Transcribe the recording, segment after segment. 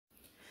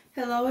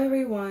Hello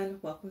everyone,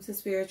 welcome to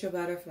Spiritual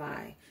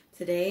Butterfly.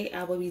 Today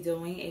I will be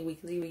doing a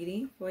weekly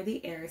reading for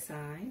the air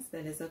signs,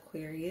 that is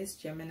Aquarius,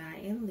 Gemini,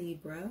 and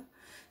Libra.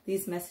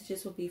 These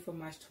messages will be from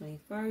March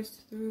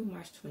 21st through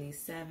March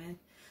 27th.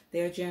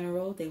 They are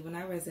general, they will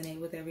not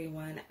resonate with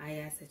everyone. I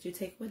ask that you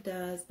take what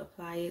does,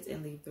 apply it,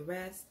 and leave the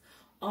rest.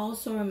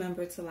 Also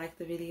remember to like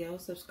the video,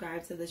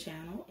 subscribe to the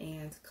channel,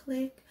 and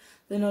click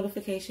the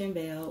notification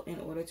bell in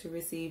order to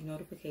receive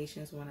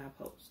notifications when I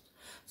post.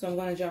 So I'm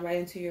going to jump right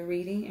into your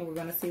reading, and we're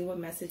going to see what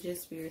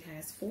messages Spirit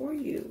has for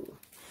you.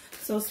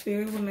 So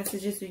Spirit, what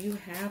messages do you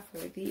have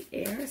for the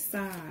air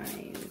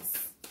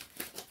signs?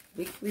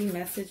 Weekly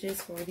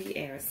messages for the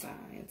air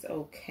signs.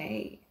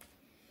 Okay.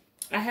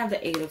 I have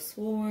the Eight of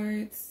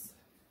Swords.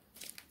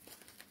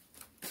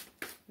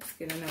 Let's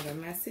get another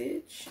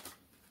message.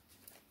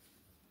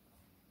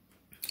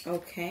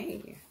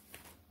 Okay.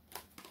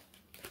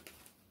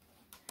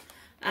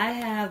 I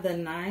have the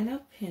Nine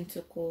of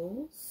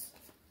Pentacles.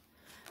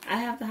 I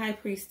have the High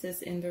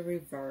Priestess in the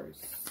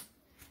reverse.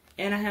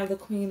 And I have the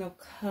Queen of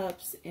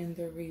Cups in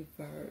the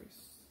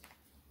reverse.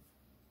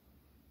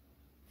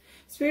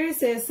 Spirit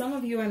says some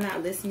of you are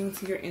not listening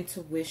to your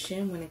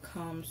intuition when it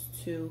comes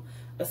to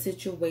a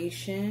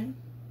situation.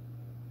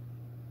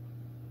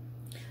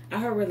 I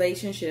heard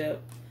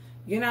relationship.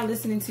 You're not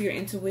listening to your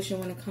intuition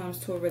when it comes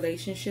to a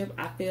relationship.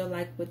 I feel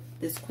like with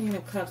this Queen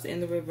of Cups in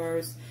the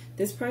reverse,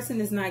 this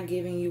person is not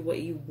giving you what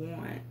you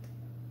want.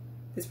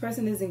 This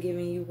person isn't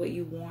giving you what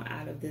you want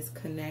out of this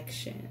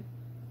connection.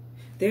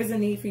 There's a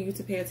need for you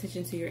to pay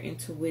attention to your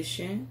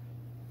intuition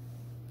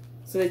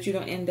so that you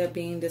don't end up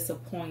being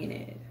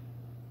disappointed.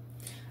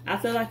 I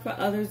feel like for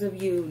others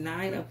of you,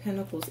 Nine of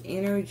Pentacles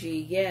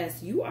energy,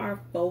 yes, you are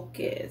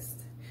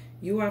focused.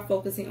 You are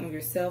focusing on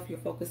yourself. You're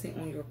focusing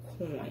on your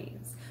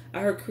coins. I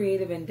heard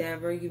creative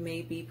endeavor. You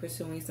may be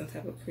pursuing some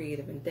type of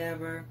creative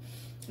endeavor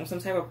or some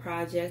type of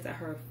project. I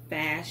heard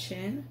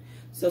fashion.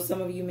 So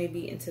some of you may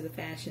be into the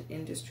fashion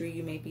industry.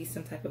 You may be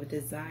some type of a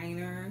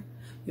designer.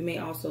 You may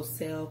also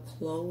sell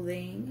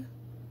clothing.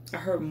 I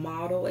heard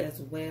model as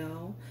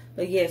well.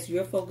 But yes,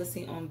 you're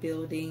focusing on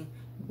building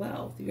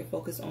wealth. You're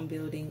focused on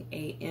building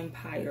an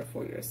empire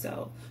for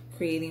yourself,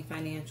 creating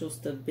financial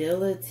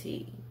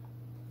stability.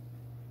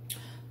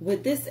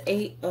 With this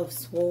Eight of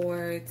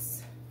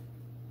Swords,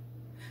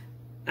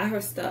 I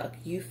heard stuck.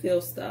 You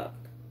feel stuck.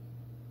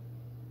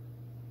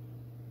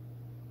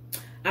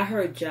 I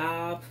heard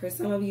job. For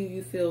some of you,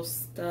 you feel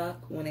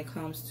stuck when it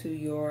comes to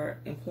your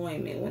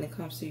employment, when it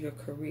comes to your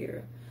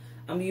career.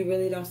 You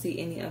really don't see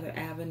any other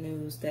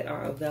avenues that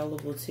are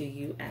available to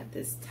you at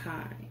this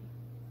time.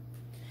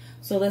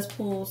 So let's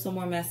pull some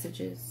more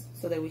messages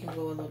so that we can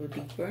go a little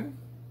deeper.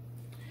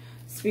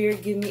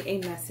 Spirit, give me a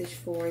message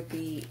for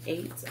the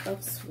Eight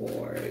of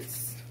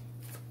Swords.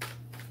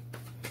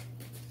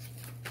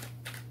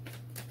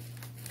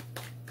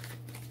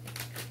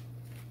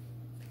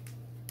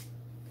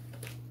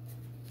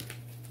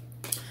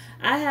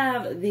 I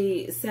have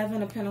the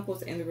Seven of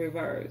Pentacles in the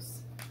reverse.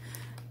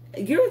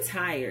 You're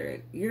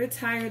tired. You're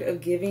tired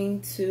of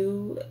giving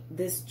to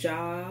this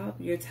job.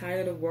 You're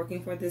tired of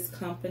working for this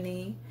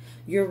company.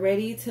 You're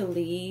ready to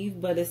leave,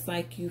 but it's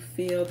like you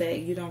feel that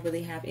you don't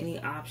really have any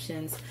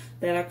options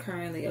that are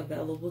currently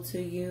available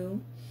to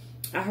you.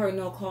 I heard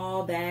no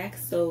call back,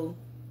 so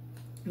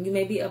you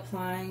may be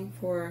applying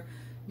for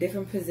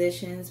different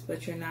positions,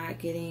 but you're not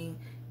getting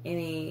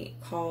any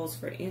calls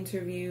for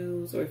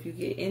interviews, or if you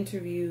get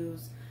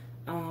interviews,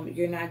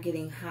 you're not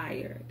getting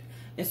hired.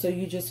 And so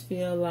you just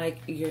feel like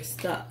you're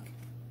stuck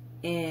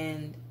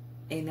in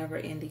a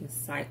never-ending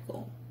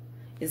cycle.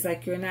 It's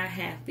like you're not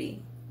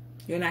happy.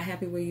 You're not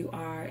happy where you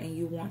are, and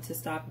you want to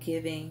stop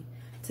giving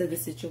to the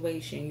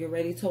situation. You're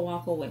ready to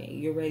walk away.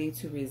 You're ready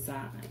to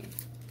resign.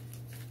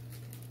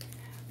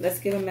 Let's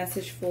get a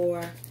message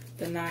for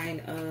the Nine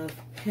of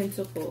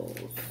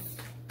Pentacles.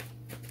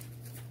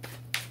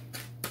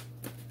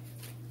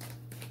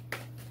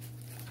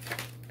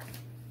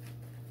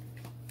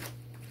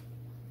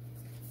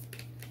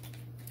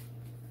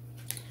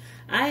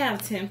 I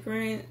have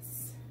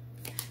Temperance,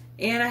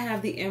 and I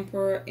have the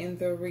Emperor in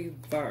the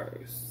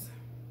reverse.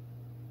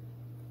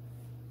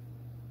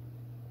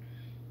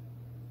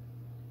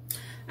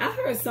 I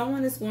heard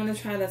someone is going to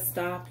try to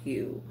stop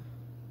you.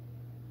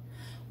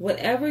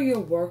 Whatever you're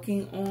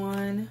working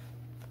on,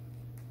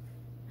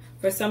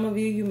 for some of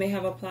you, you may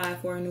have applied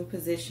for a new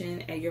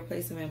position at your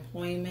place of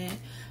employment,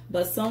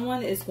 but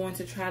someone is going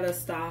to try to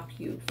stop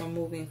you from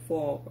moving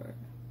forward.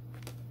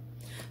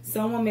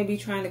 Someone may be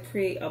trying to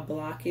create a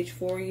blockage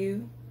for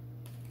you.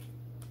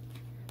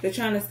 They're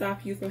trying to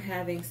stop you from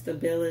having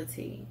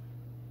stability.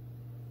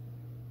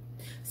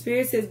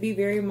 Spirit says be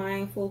very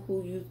mindful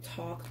who you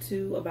talk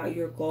to about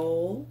your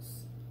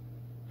goals.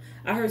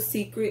 I heard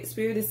secret.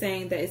 Spirit is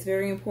saying that it's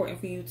very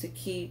important for you to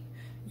keep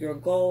your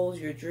goals,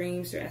 your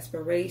dreams, your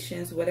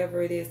aspirations,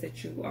 whatever it is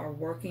that you are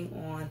working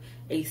on,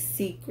 a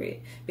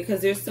secret.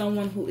 Because there's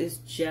someone who is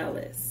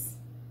jealous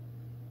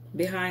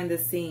behind the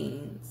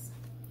scenes.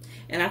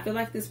 And I feel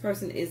like this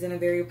person is in a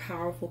very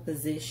powerful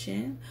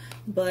position,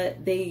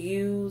 but they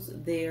use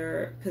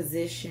their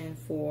position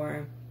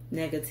for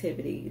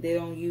negativity. They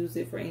don't use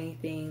it for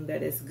anything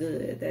that is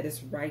good, that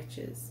is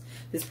righteous.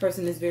 This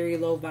person is very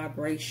low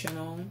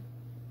vibrational,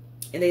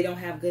 and they don't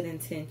have good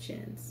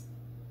intentions.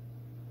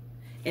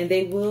 And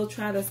they will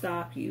try to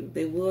stop you.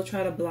 They will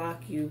try to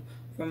block you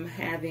from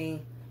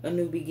having a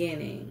new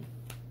beginning.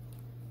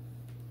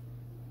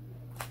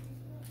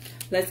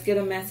 Let's get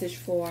a message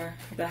for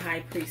the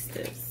High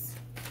Priestess.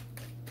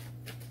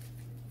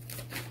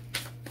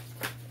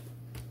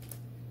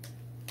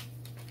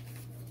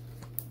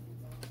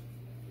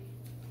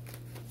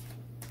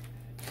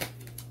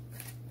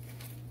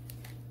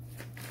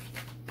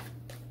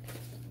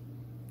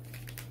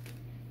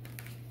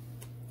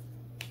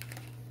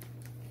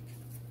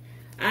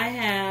 I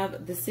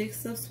have the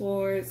Six of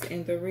Swords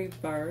in the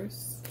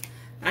reverse.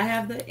 I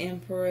have the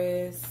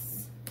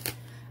Empress.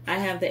 I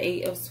have the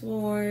Eight of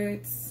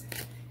Swords.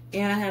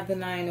 And I have the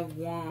Nine of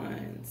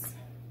Wands.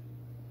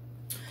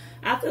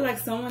 I feel like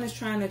someone is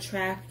trying to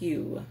trap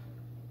you.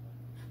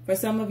 For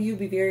some of you,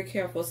 be very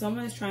careful.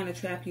 Someone is trying to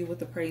trap you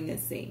with a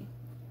pregnancy.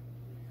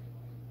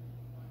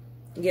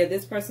 Yeah,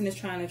 this person is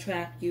trying to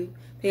trap you.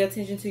 Pay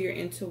attention to your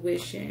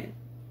intuition.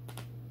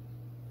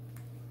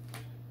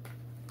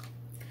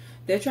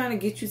 They're trying to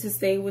get you to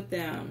stay with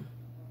them.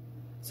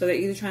 So they're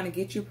either trying to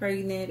get you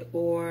pregnant,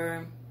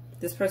 or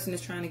this person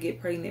is trying to get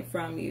pregnant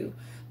from you.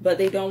 But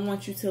they don't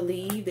want you to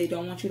leave. They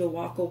don't want you to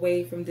walk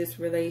away from this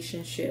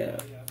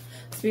relationship.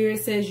 Spirit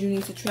says you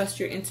need to trust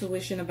your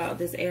intuition about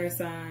this air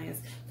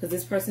signs, because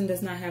this person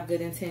does not have good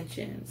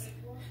intentions.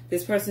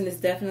 This person is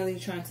definitely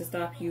trying to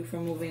stop you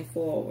from moving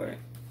forward.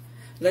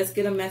 Let's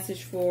get a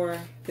message for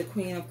the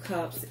Queen of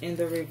Cups in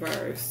the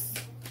reverse.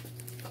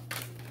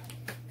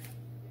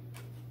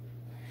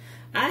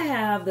 I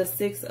have the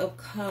Six of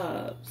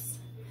Cups.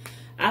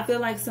 I feel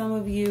like some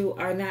of you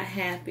are not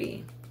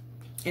happy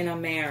in a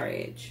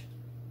marriage.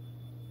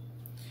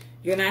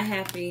 You're not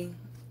happy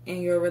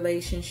in your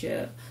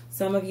relationship.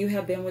 Some of you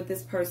have been with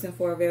this person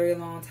for a very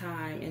long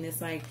time, and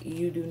it's like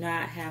you do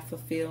not have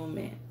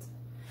fulfillment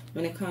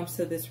when it comes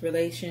to this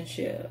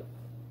relationship.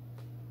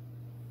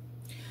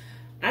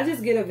 I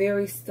just get a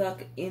very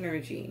stuck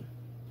energy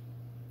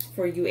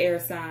for you air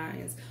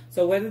signs.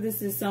 So whether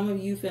this is some of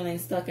you feeling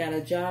stuck at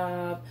a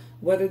job,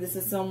 whether this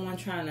is someone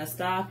trying to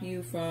stop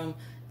you from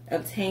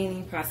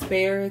obtaining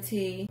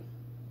prosperity,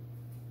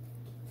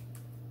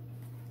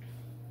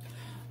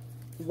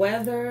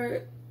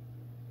 whether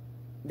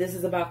this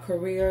is about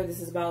career, this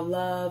is about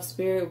love,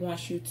 Spirit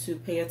wants you to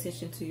pay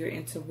attention to your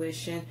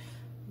intuition.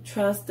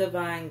 Trust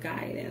divine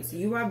guidance.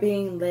 You are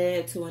being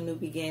led to a new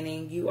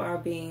beginning. You are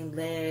being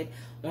led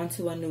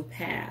onto a new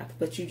path,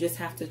 but you just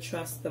have to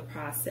trust the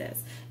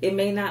process. It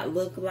may not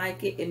look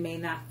like it. It may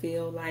not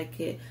feel like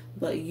it,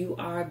 but you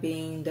are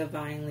being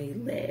divinely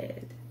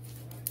led.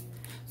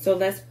 So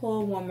let's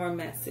pull one more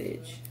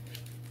message.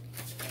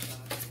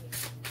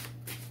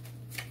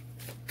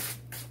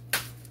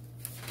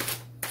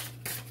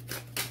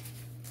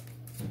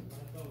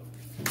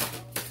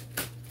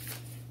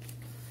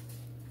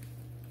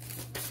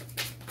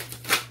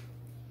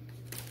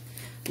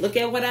 Look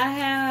at what I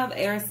have,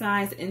 air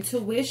signs,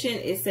 intuition.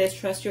 It says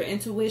trust your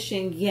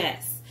intuition.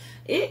 Yes,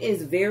 it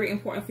is very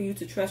important for you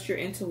to trust your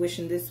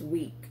intuition this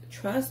week.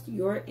 Trust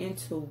your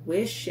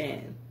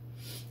intuition,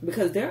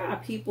 because there are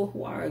people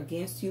who are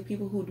against you,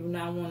 people who do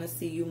not want to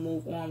see you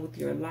move on with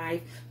your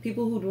life,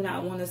 people who do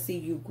not want to see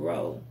you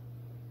grow.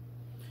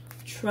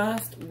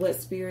 Trust what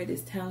Spirit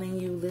is telling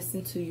you.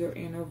 Listen to your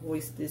inner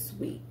voice this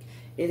week.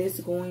 It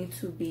is going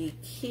to be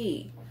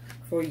key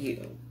for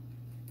you.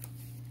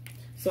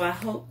 So I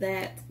hope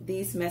that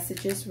these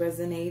messages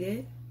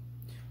resonated.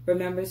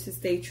 Remember to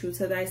stay true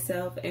to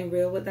thyself and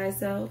real with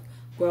thyself.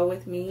 Grow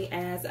with me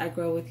as I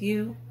grow with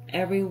you.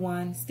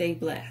 Everyone, stay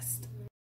blessed.